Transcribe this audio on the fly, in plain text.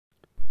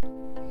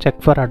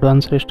Check for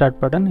advanced restart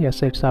button.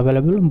 Yes, it's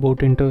available.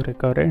 Boot into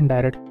recovery and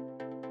direct.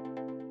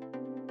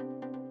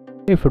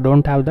 If you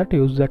don't have that,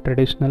 use the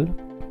traditional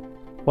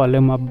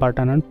volume up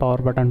button and power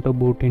button to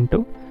boot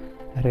into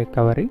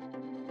recovery.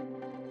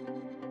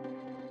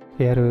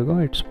 Here we go,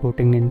 it's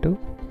booting into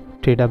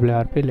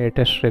TWRP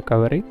latest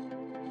recovery.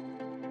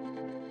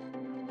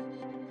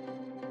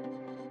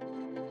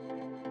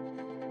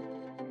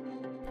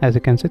 As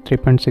you can see,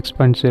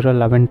 3.6.0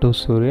 11.2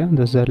 Surya.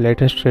 This is the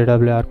latest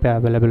TWRP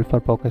available for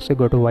Poco X.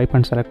 Go to wipe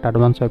and select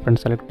advanced wipe and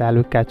select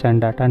Dalvik cache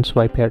and data and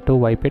swipe here to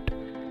wipe it.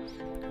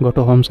 Go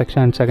to home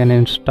section and second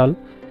install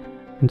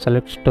and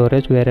select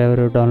storage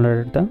wherever you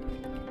downloaded the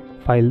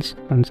files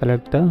and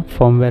select the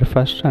firmware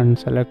first and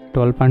select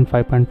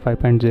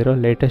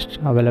 12.5.5.0 latest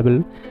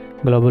available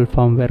global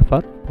firmware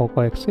for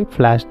Poco X.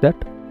 Flash that.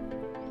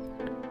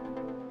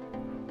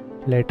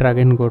 Later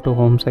again go to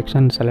home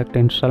section, select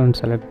install and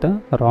select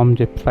the ROM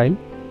zip file.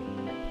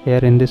 Here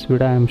in this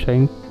video I am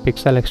showing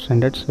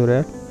PixelExtended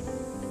Surya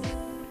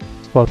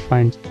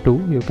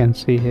 4.2. You can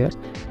see here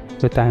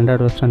with Android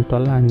version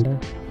 12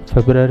 and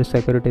February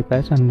security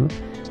patch and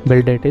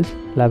build date is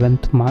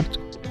 11th March.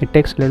 It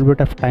takes a little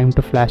bit of time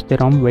to flash the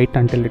ROM. Wait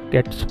until it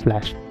gets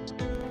flashed.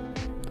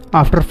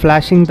 After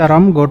flashing the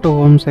ROM, go to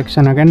home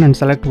section again and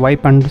select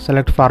wipe and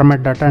select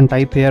format data and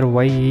type here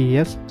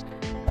YES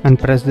and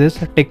press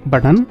this tick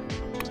button.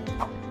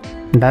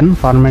 Done,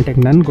 formatting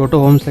done. Go to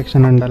home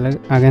section and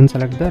again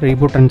select the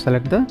reboot and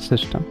select the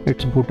system.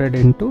 It's booted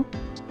into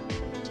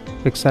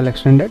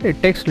PixelExtended.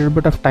 It takes a little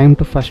bit of time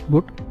to first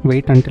boot.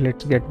 Wait until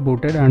it gets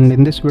booted, and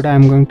in this video I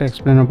am going to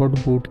explain about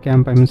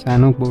bootcamp,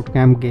 Sanook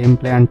bootcamp,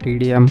 gameplay and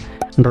TDM,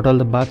 and total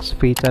the bugs,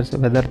 features,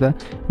 whether the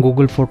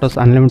Google Photos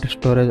unlimited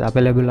storage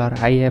available or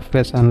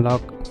IFS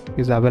unlock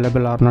is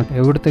available or not.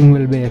 Everything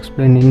will be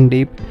explained in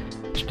deep.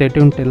 Stay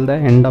tuned till the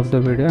end of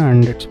the video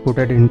and it's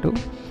booted into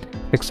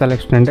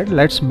PixelExtended.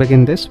 Let's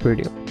begin this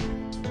video.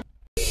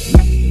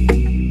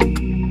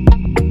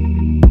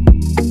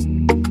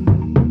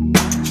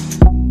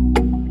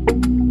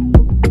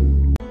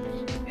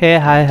 Hey,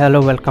 hi,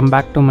 hello, welcome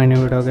back to my new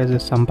video guys.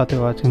 This is Sampath.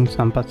 You're watching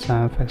Sampath's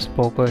FX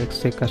Poco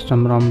XC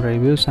custom ROM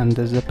reviews, and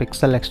this is the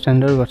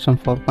PixelExtended version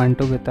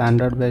 4.2 with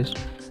Android based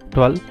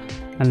 12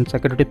 and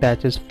security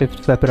patch is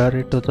 5th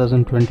February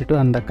 2022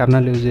 and the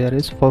kernel user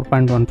is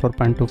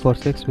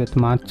 4.14.246 with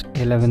March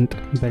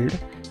 11th build,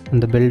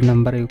 and the build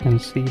number you can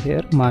see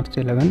here March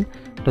 11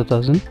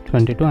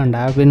 2022, and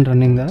I have been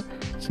running the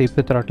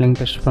CPU throttling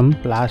test from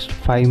last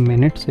 5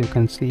 minutes. You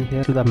can see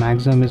here the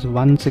maximum is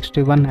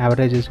 161,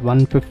 average is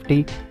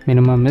 150,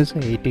 minimum is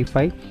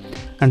 85,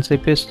 and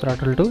CPU is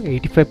throttled to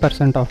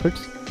 85% of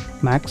its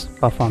max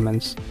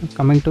performance.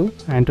 Coming to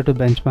Entended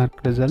benchmark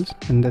results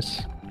in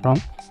this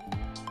ROM,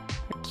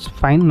 it's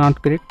fine,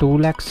 not great.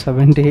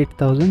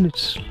 2,78,000,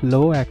 it's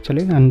low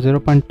actually, and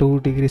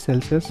 0.2 degrees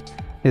Celsius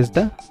is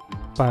the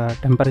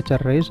temperature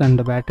raised, and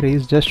the battery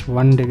is just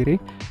 1 degree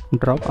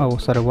drop.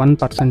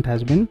 1%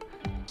 has been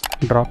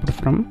dropped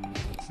from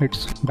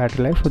its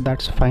battery life, so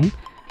that's fine.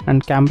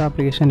 And camera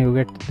application, you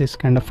get this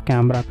kind of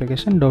camera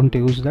application. Don't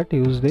use that,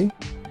 use the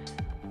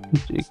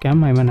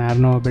Gcam. I mean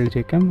Arno build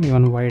Gcam,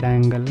 even wide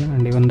angle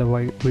and even the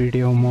wide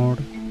video mode,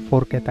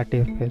 4K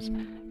 30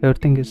 fps,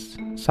 everything is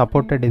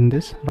supported in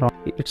this ROM.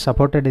 It's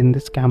supported in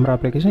this camera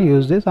application.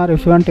 Use this, or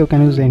if you want you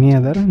can use any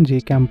other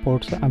Gcam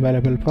ports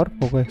available for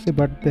Poco XC,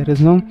 but there is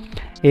no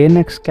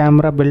ANX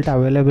camera built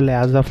available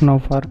as of now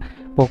for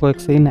Poco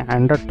XC in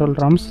Android 12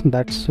 ROMs.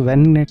 That's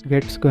when it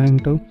gets going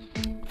to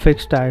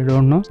fixed, I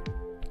don't know.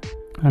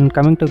 And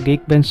coming to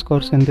Geekbench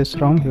scores in this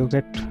ROM, you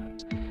get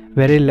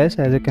very less.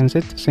 As you can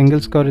see, single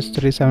score is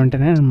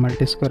 379 and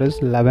multi score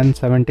is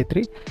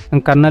 1173,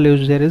 and kernel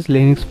used here is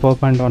Linux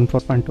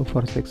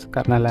 4.14.246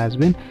 kernel has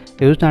been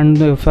used. And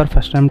if you are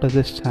first time to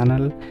this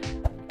channel,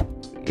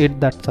 hit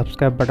that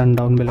subscribe button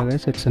down below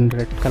guys. It's in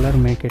red color,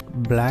 make it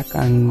black.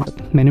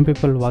 And many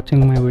people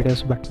watching my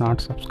videos but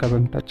not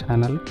subscribing to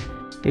channel,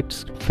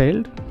 it's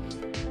failed,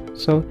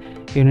 so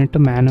you need to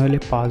manually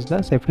pause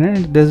the safety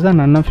net. This is an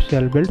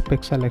unofficial build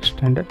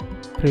PixelExtended.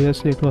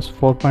 Previously it was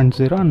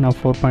 4.0 and now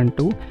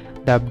 4.2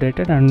 they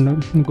updated.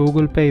 And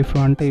Google Pay, if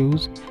you want to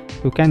use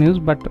you can use,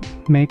 but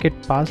make it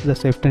pass the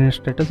safety net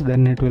status,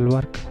 then it will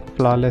work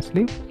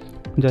flawlessly.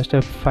 Just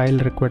a file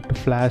required to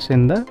flash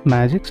in the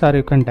Magics, or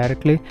you can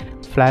directly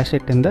flash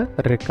it in the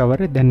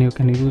recovery, then you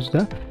can use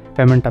the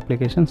payment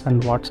applications,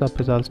 and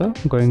WhatsApp is also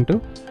going to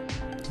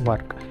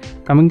work.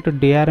 Coming to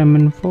DRM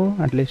info,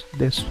 at least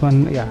this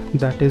one, yeah,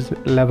 that is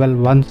level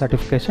 1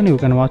 certification. You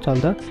can watch all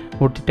the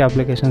OTT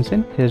applications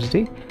in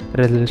HD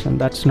resolution,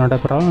 that's not a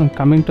problem.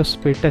 Coming to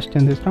speed test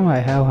in this ROM, I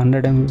have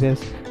 100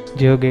 Mbps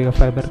Geo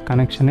Gigafiber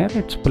connection here.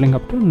 It's pulling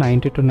up to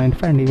 90 to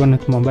 95, and even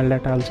with mobile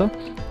data also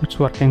it's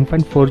working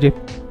fine. 4G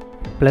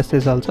plus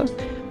is also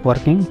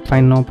working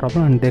fine, no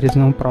problem, and there is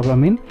no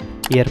problem in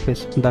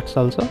earpiece, that's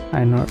also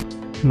I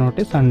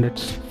notice, and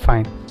it's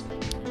fine.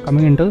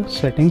 Coming into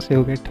settings,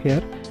 you get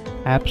here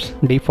apps,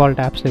 default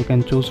apps you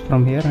can choose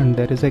from here, and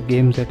there is a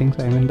game settings,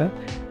 I mean the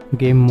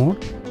game mode.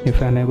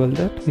 If you enable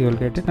that, you will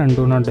get it, and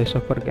do not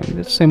disturb for game.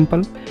 It's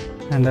simple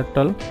and at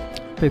all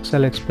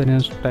pixel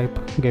experience type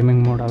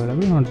gaming mode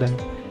available, not there.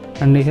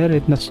 And here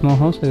in the snow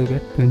house you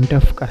get plenty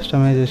of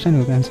customization.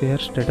 You can see here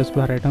status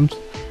bar items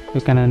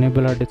you can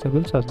enable or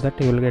disable such that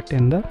you will get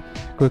in the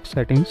quick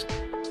settings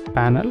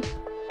panel,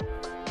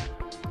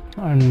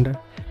 and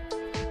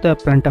the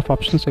plenty of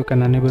options you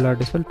can enable or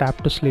disable.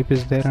 Tap to sleep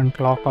is there, and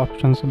clock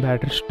options,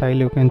 battery style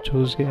you can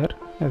choose here.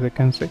 As you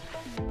can see,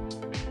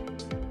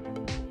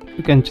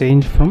 you can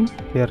change from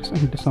here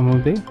some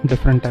of the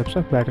different types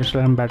of battery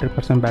style and battery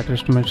percent, battery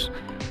estimates,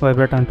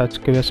 vibrate and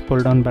touch keys, pull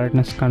down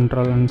brightness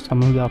control, and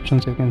some of the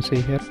options you can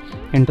see here.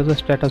 Into the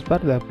status bar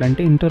there are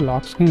plenty. Into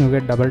lock screen you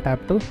get double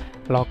tap to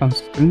lock on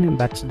screen,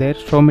 that's there.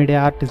 Show media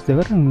art is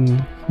there,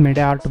 and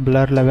media art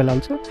blur level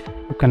also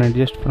you can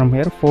adjust from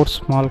here. Force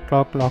small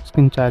clock, lock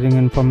screen charging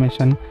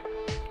information,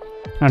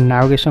 and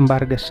navigation bar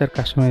gesture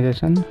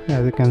customization.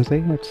 As you can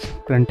see, it's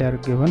plenty are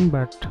given,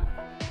 but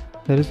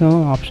there is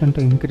no option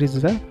to increase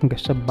the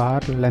gesture bar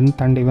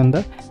length and even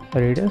the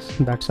radius.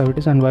 That's how it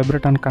is. And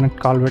vibrate and connect,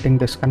 call waiting,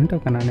 disconnect you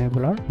can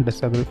enable or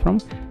disable from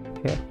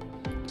here.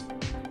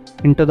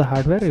 Into the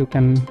hardware you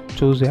can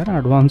choose here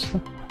advanced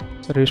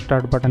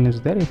restart button is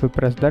there. If you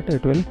press that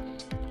it will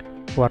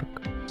work.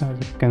 As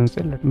you can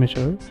see, let me show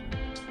you.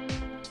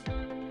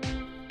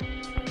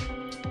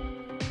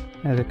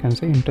 As you can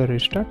see, into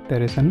restart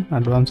there is an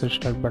advanced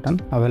restart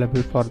button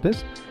available for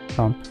this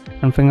ROM.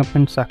 And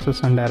fingerprint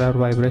success and error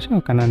vibration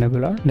you can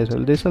enable or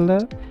disable. These are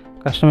the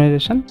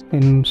customization.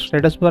 In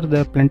status bar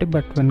there are plenty,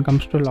 but when it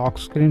comes to lock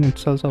screen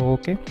it's also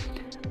okay,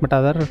 but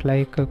other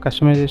like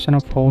customization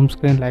of home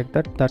screen like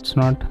that, that's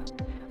not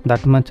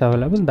that much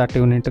available. That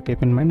you need to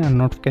keep in mind. And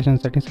notification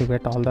settings you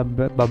get all the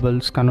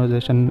bubbles,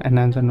 conversation,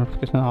 enhance and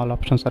notification, all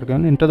options are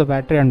given. Into the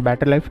battery and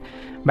battery life,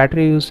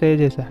 battery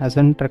usage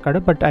hasn't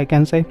recorded, but I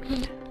can say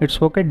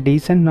it's okay,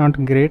 decent,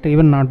 not great,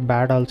 even not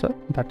bad also.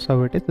 That's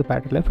how it is, the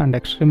battery life. And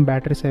extreme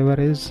battery saver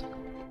is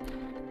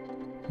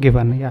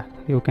given, yeah,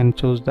 you can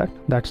choose that,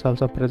 that's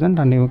also present,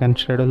 and you can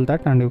schedule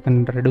that, and you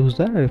can reduce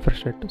the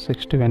refresh rate to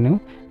 60 when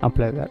you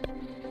apply that.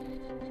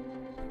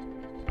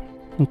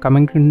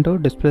 Coming into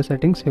display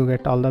settings you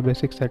get all the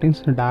basic settings.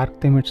 Dark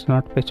theme, it's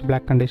not pitch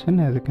black condition.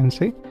 As you can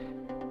see,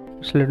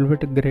 it's a little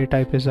bit gray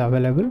type is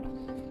available.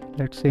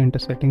 Let's see into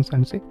settings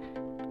and see.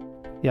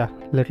 Yeah,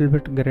 little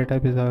bit gray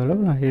type is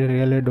available. I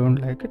really don't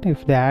like it.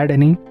 If they add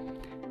any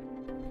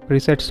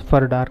presets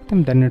for dark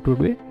theme then it would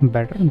be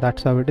better.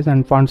 That's how it is.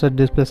 And font size,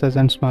 display size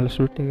and smallest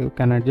width you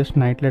can adjust.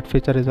 Night light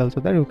feature is also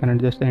there. You can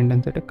adjust the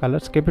intensity,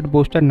 colors, keep it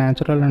boosted,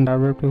 natural, and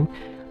adaptive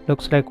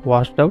looks like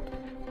washed out.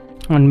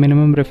 And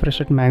minimum refresh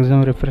rate,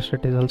 maximum refresh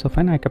rate is also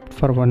fine. I kept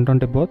for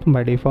 120 both.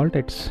 By default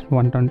it's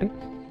 120.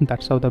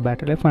 That's how the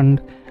battery life. And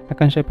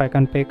icon shape,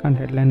 icon pick, and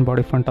headline,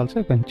 body font also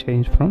you can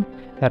change from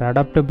here.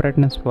 Adaptive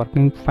brightness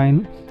working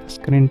fine.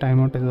 Screen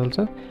timeout is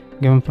also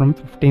given from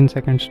 15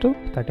 seconds to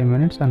 30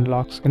 minutes. And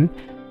lock screen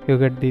you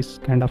get these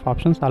kind of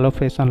options. Allow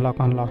face unlock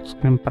on lock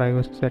screen,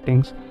 privacy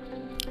settings,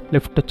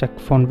 lift to check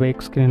phone,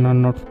 wake screen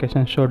on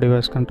notification, show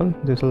device control.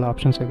 These are the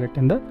options you get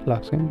in the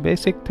lock screen.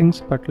 Basic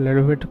things, but a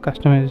little bit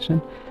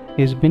customization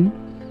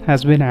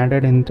has been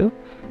added into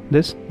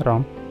this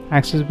ROM.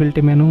 Accessibility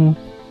menu,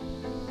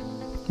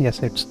 yes,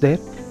 it's there.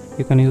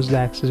 You can use the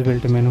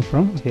accessibility menu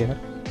from here.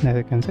 As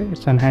you can see,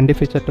 it's an handy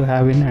feature to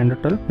have in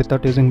Android 12.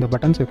 Without using the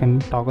buttons you can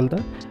toggle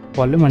the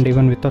volume, and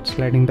even without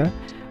sliding the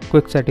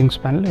quick settings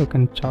panel you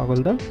can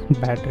toggle the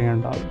battery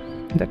and all.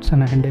 That's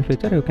an handy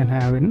feature you can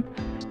have in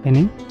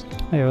any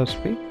iOS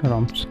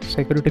ROMs.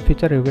 Security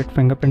feature, you get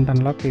fingerprint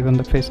unlock, even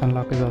the face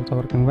unlock is also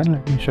working well.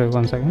 Let me show you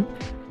once again.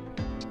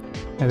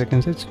 As you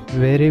can see, it's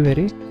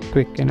very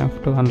quick enough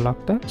to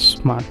unlock the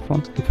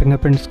smartphone. The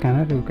fingerprint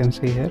scanner you can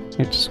see here,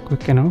 it's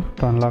quick enough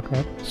to unlock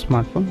your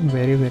smartphone,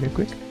 very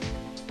quick.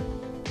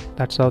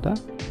 That's how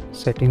the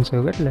settings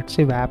you get. Let's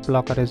see if app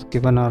locker is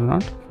given or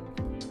not.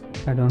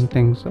 I don't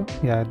think so.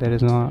 Yeah, there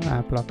is no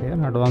app lock here.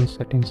 Advanced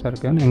settings are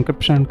given.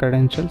 Encryption and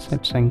credentials,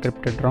 it's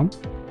encrypted ROM.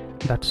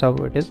 That's how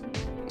it is.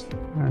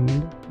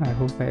 And I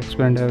hope I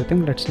explained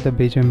everything. Let's see the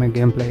BGMI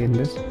gameplay in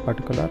this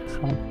particular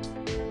ROM.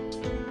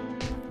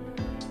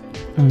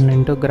 And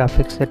into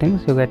graphics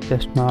settings you get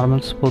just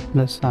normal,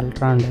 smoothness,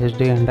 ultra, and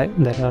HD and I.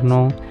 There are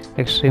no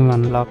extreme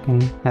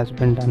unlocking has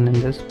been done in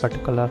this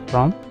particular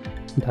ROM.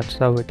 That's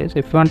how it is.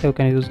 If you want you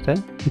can use the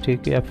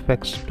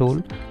GQFX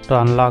tool to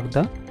unlock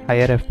the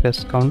higher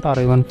FPS count, or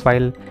even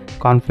file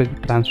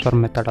config transfer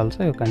method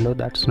also you can do.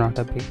 That's not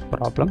a big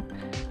problem.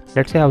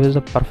 Let's see how is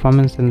the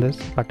performance in this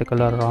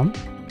particular ROM.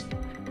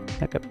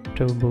 I kept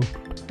to boot,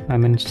 I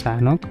mean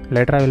Sanok.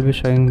 Later I will be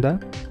showing the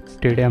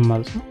TDM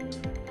also.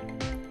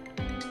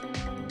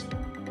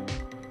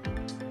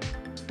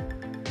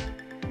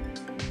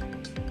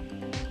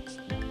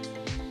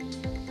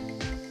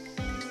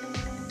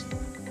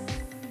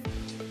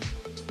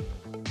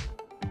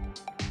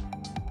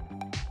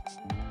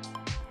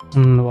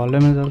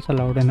 Volume is also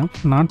loud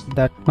enough, not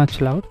that much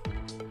loud,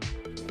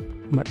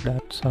 but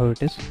that's how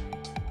it is.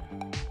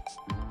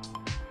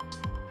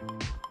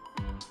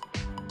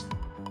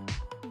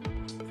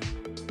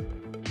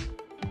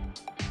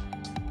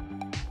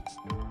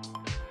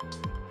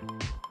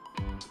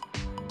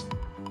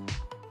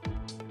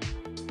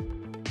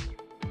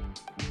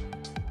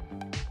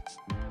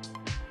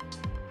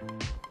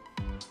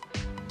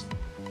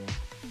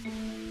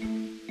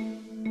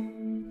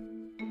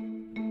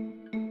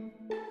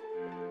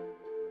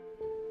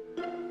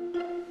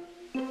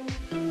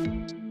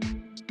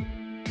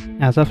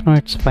 As of now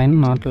it's fine,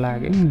 not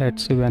lagging.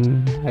 Let's see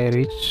when I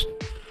reach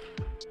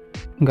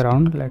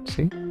ground. Let's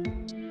see.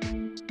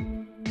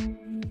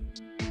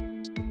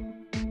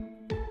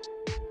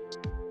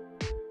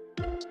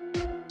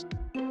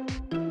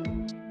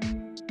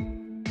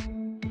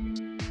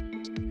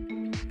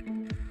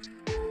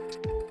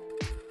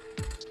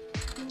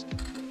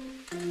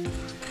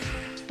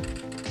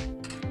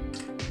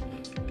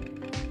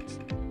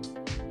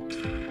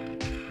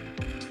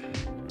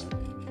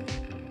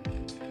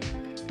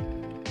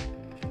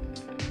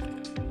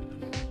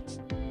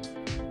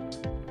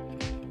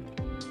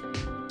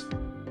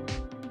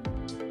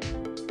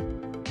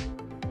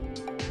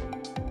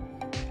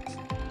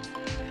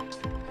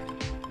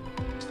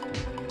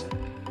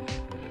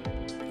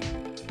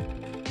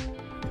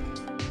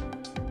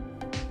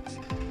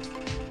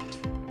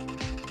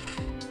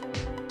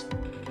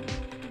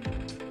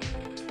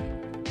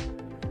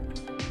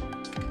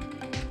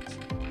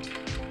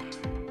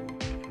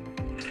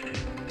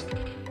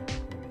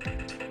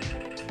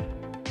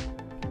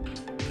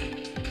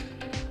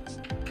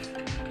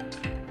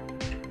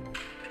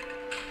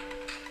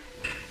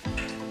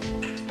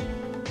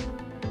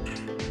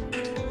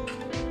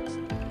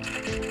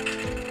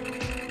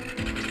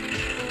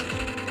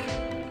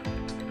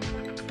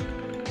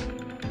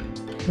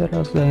 Where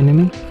was the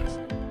enemy?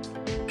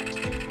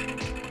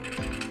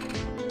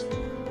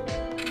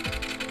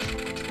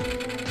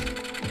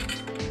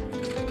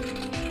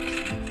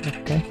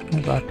 Okay, I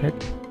got it.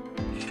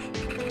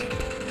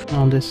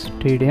 On this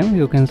TDM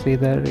you can see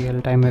the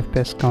real-time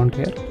FPS count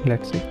here.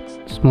 Let's see.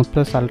 Smooth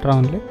plus ultra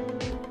only.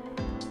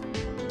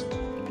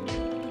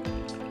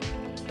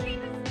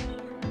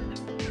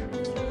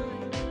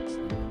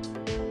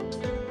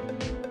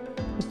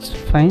 It's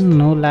fine,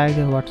 no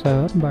lag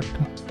whatsoever, but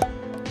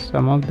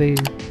some of the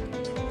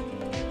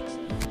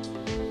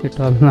it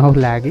was now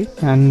laggy,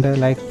 and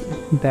like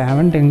they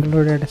haven't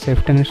included a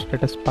safety net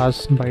status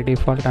pass by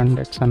default, and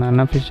it's an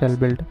unofficial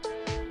build.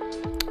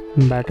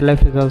 Battery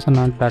life is also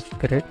not that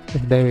great.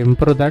 If they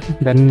improve that,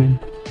 then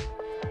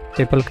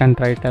people can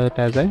try it out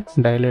as a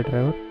daily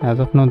driver. As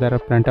of now there are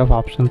plenty of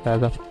options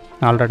as of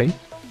already.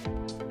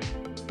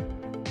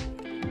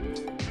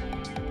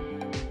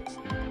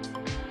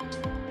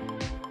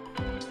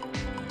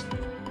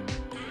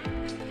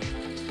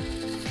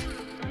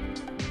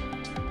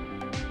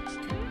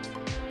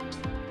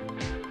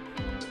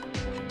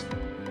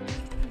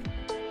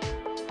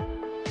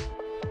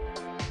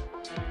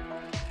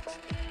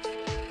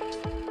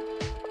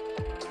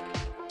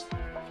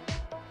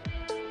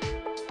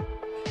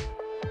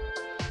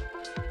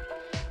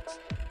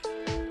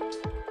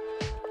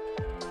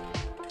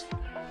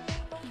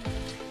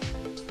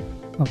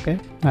 Okay,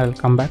 I will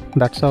come back.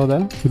 That's how the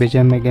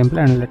BGMI gameplay,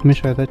 and let me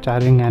show you the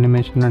charging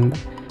animation and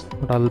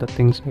what all the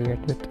things you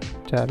get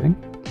with charging.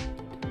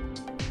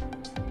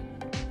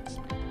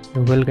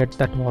 You will get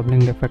that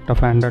wobbling effect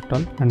of Android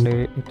 12, and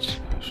it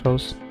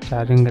shows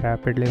charging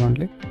rapidly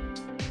only.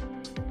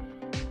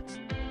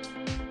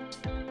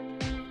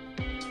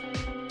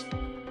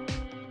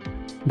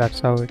 That's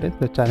how it is,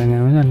 the charging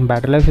animation. And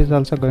battery life is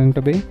also going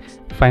to be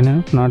fine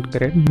enough, not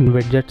great.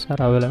 Widgets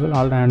are available,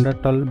 all the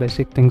Android 12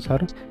 basic things are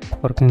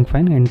working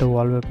fine into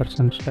wallpapers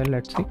and style.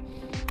 Let's see.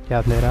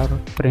 Yeah, there are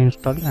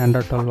pre-installed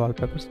Android 12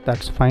 wallpapers.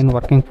 That's fine,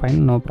 working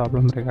fine, no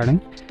problem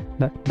regarding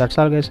that. That's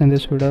all guys in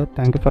this video.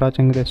 Thank you for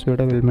watching this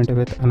video. We'll meet you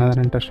with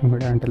another interesting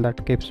video. Until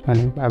that, keep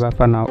smiling. Bye bye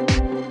for now.